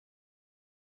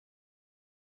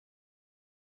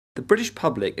The British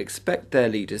public expect their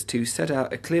leaders to set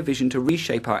out a clear vision to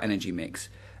reshape our energy mix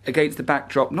against the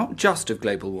backdrop not just of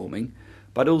global warming,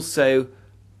 but also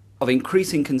of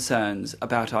increasing concerns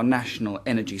about our national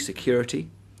energy security,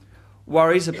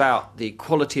 worries about the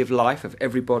quality of life of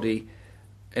everybody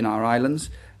in our islands,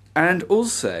 and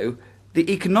also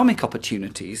the economic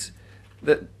opportunities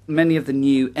that many of the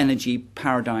new energy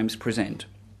paradigms present.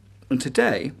 And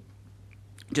today,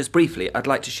 just briefly, I'd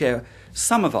like to share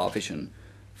some of our vision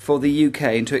for the UK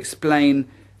and to explain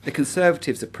the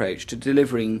Conservatives' approach to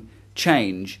delivering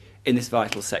change in this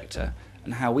vital sector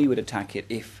and how we would attack it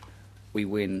if we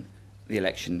win the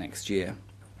election next year.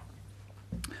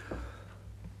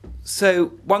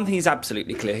 So one thing is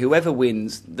absolutely clear: whoever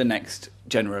wins the next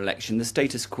general election, the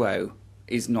status quo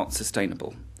is not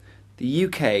sustainable. The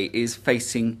UK is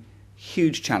facing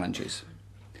huge challenges.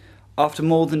 After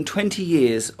more than 20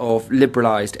 years of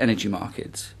liberalised energy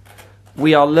markets,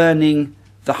 we are learning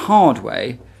the hard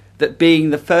way that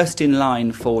being the first in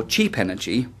line for cheap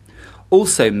energy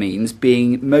also means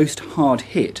being most hard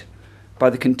hit by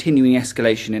the continuing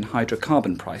escalation in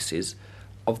hydrocarbon prices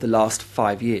of the last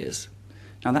 5 years.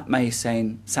 Now that may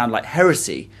sound like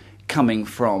heresy coming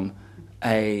from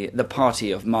the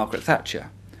party of Margaret Thatcher,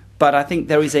 but I think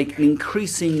there is an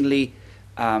increasingly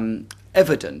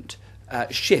evident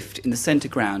shift in the centre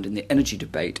ground in the energy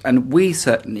debate, and we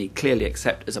certainly clearly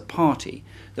accept as a party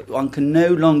that one can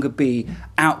no longer be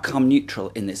outcome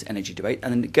neutral in this energy debate,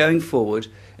 and then going forward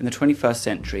in the 21st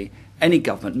century, any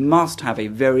government must have a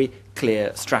very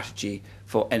clear strategy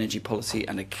for energy policy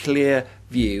and a clear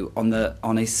view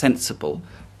on a sensible,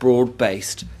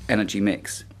 broad-based energy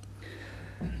mix.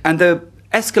 And the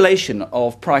escalation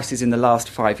of prices in the last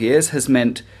 5 years has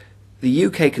meant the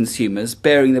UK consumers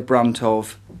bearing the brunt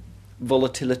of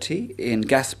volatility in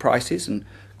gas prices and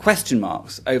question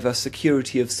marks over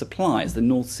security of supplies. The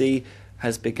North Sea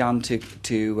has begun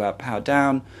to power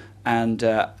down, and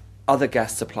other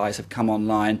gas supplies have come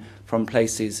online from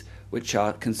places which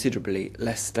are considerably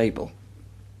less stable.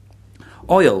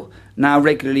 Oil now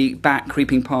regularly back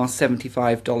creeping past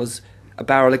 $75 a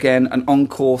barrel again, and on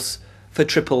course for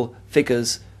triple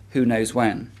figures who knows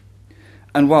when.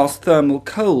 And whilst thermal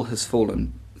coal has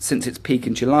fallen since its peak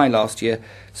in July last year,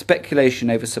 speculation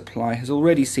over supply has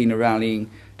already seen a rallying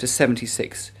to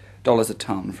 $76 a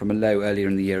tonne from a low earlier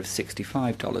in the year of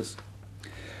 $65.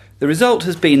 The result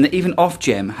has been that even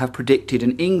Ofgem have predicted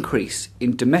an increase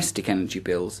in domestic energy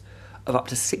bills of up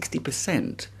to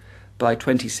 60% by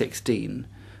 2016.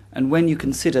 And when you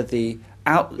consider the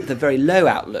very low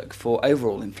outlook for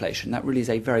overall inflation, that really is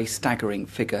a very staggering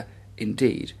figure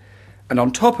indeed. And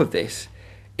on top of this,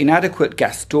 inadequate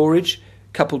gas storage,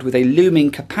 coupled with a looming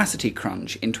capacity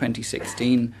crunch in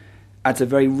 2016, adds a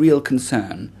very real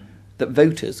concern that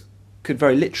voters could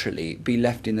very literally be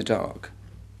left in the dark.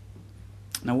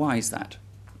 Now, why is that?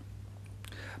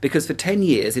 Because for 10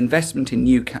 years, investment in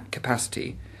new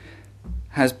capacity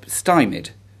has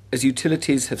stymied as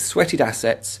utilities have sweated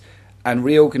assets and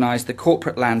reorganised the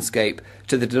corporate landscape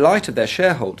to the delight of their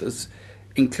shareholders,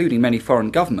 including many foreign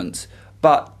governments,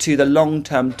 but to the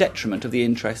long-term detriment of the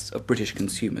interests of British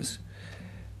consumers.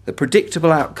 The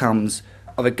predictable outcomes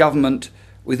of a government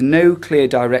with no clear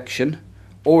direction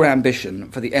or ambition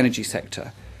for the energy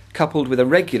sector, coupled with a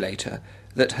regulator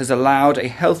that has allowed a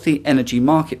healthy energy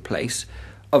marketplace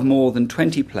of more than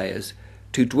 20 players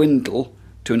to dwindle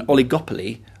to an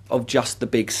oligopoly of just the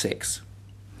big six.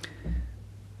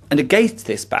 And against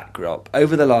this backdrop,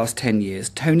 over the last 10 years,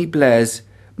 Tony Blair's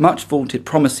much vaunted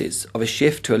promises of a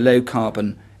shift to a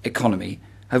low-carbon economy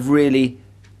have really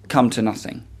come to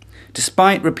nothing.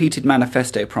 Despite repeated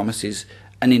manifesto promises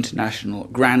and international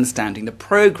grandstanding, the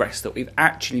progress that we've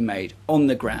actually made on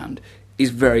the ground is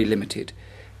very limited.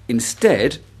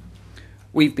 Instead,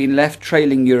 we've been left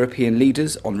trailing European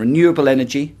leaders on renewable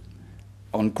energy,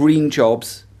 on green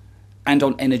jobs, and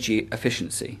on energy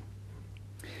efficiency.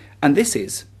 And this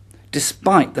is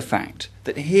despite the fact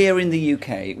that here in the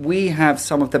UK we have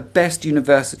some of the best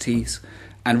universities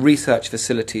and research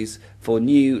facilities for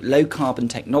new low-carbon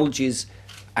technologies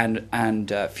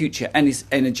and future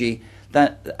energy,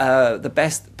 that the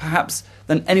best perhaps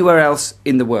than anywhere else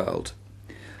in the world.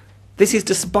 This is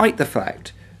despite the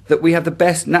fact that we have the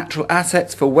best natural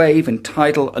assets for wave and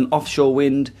tidal and offshore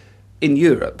wind in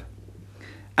Europe,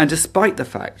 and despite the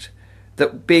fact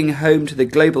that being home to the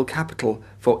global capital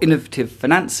for innovative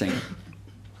financing,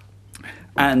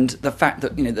 and the fact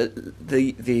that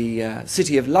the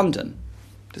City of London,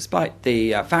 despite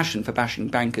the fashion for bashing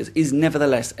bankers, is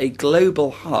nevertheless a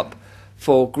global hub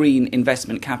for green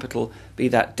investment capital, be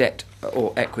that debt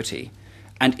or equity,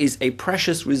 and is a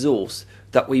precious resource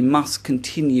that we must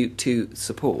continue to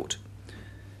support.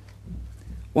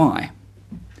 Why?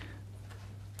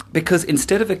 Because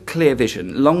instead of a clear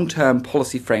vision, long-term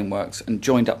policy frameworks and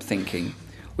joined-up thinking,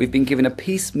 we've been given a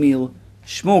piecemeal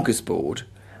smorgasbord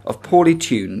of poorly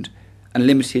tuned and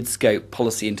limited scope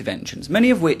policy interventions, many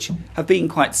of which have been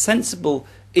quite sensible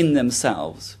in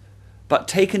themselves, but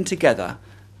taken together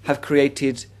have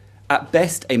created at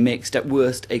best a mixed, at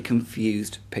worst a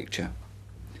confused picture.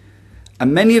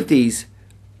 And many of these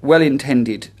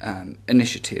well-intended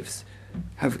initiatives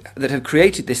that have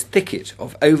created this thicket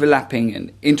of overlapping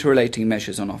and interrelating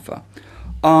measures on offer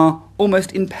are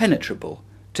almost impenetrable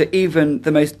to even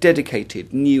the most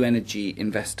dedicated new energy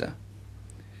investor.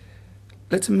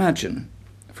 Let's imagine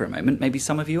for a moment, maybe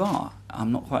some of you are,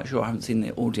 I'm not quite sure, I haven't seen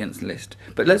the audience list,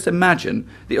 but let's imagine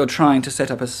that you're trying to set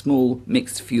up a small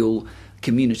mixed fuel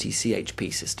community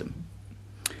CHP system.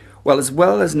 Well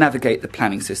as navigate the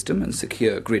planning system and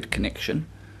secure grid connection,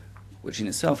 which in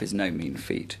itself is no mean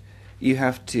feat, you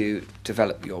have to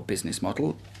develop your business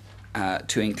model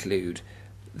to include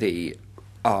the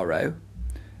RO,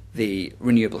 the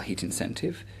renewable heat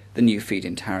incentive, the new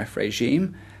feed-in tariff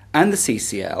regime, and the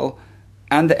CCL,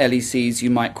 and the LECs you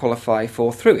might qualify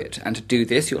for through it. And to do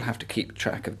this, you'll have to keep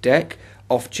track of DEC,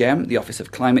 Ofgem, the Office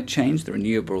of Climate Change, the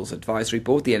Renewables Advisory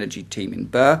Board, the Energy Team in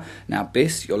Burr, now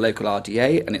BIS, your local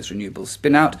RDA and its renewables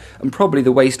spin-out, and probably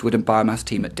the Waste Wood and Biomass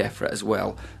team at DEFRA as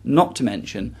well, not to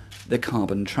mention the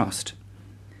Carbon Trust.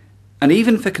 And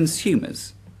even for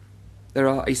consumers, there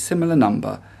are a similar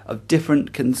number of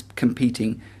different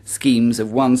competing schemes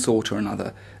of one sort or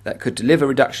another that could deliver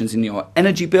reductions in your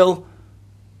energy bill,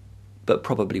 but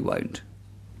probably won't.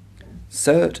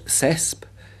 CERT, CESP,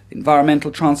 the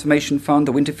Environmental Transformation Fund,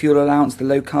 the Winter Fuel Allowance, the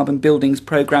Low Carbon Buildings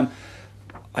Programme.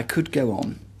 I could go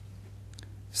on.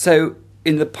 So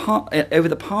over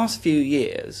the past few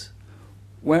years,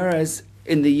 whereas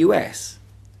in the US,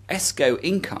 ESCO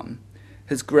income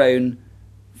has grown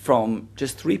from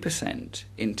just 3%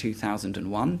 in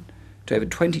 2001 to over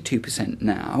 22%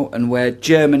 now, and where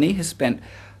Germany has spent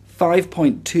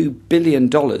 $5.2 billion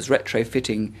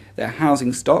retrofitting their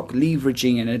housing stock,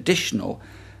 leveraging an additional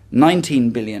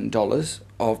 $19 billion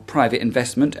of private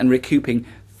investment and recouping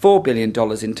 $4 billion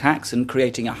in tax and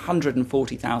creating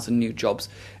 140,000 new jobs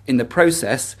in the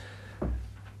process.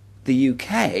 The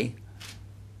UK,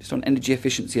 just on energy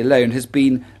efficiency alone, has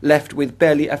been left with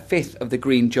barely a fifth of the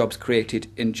green jobs created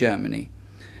in Germany,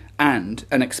 and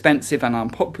an expensive and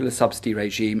unpopular subsidy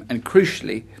regime, and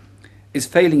crucially, is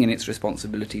failing in its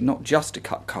responsibility not just to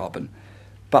cut carbon,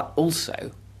 but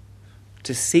also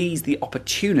to seize the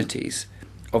opportunities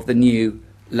of the new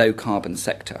low-carbon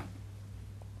sector.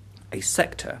 A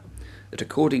sector that,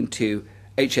 according to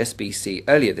HSBC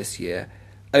earlier this year,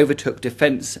 overtook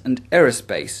defence and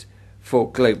aerospace for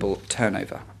global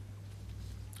turnover.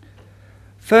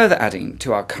 Further adding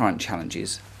to our current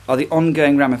challenges are the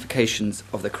ongoing ramifications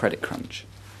of the credit crunch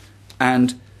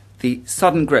and the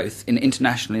sudden growth in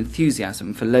international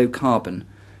enthusiasm for low carbon,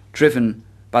 driven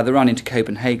by the run into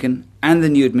Copenhagen and the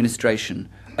new administration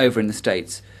over in the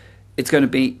States. It's going to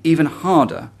be even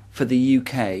harder for the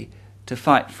UK to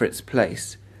fight for its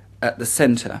place at the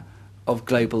centre of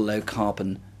global low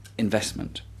carbon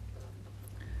investment.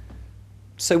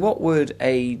 So what would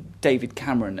a David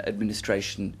Cameron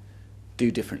administration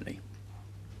do differently?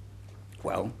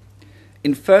 Well,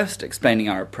 in first explaining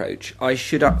our approach, I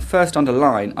should first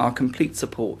underline our complete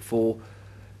support for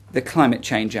the Climate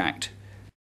Change Act